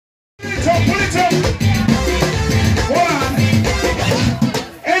up, pull it up. Hold on.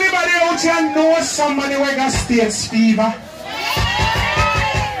 Anybody out here know somebody who got States fever?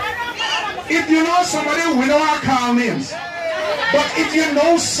 If you know somebody, we don't want to call names. But if you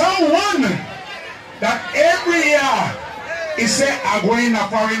know someone that every year he say, I'm going to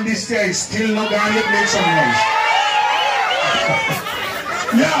foreign this year, he's still not going to make some noise.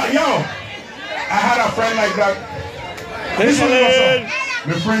 Yeah, yo. I had a friend like that. This one was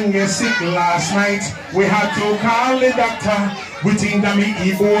my friend get sick last night. We had to call the doctor. We think that me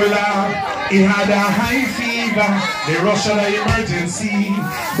Ebola. He had a high fever. They rushed to the emergency.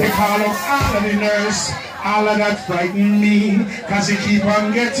 They call up all of the nurse. All of that frightened me, cause he keep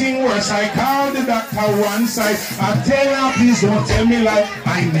on getting worse. I called the doctor one side. I tell her, please don't tell me like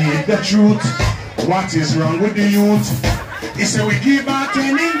I need the truth. What is wrong with the youth? He said, we give out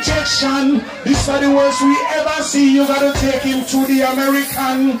an injection. This is the worst we ever see. You gotta take him to the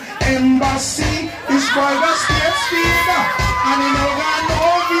American embassy. This boy got States fever, and he no got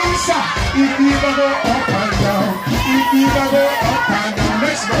no visa. He fever go up and down. He fever go up and down.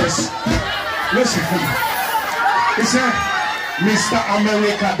 Next verse. Listen to me. He said, Mr.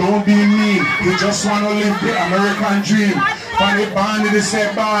 America, don't be mean. You just want to live the American dream. When the band they say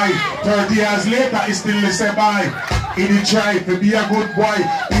bye. 30 years later, he still say bye. He did try to be a good boy.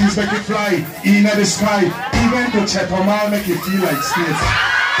 Please make it fly in the sky. Even to Chetoma make you feel like States.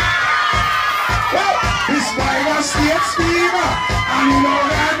 Well, this boy got States fever. And you know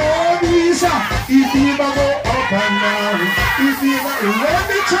that no visa. He fever go up and down. He fever run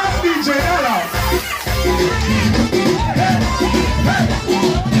the top DJ.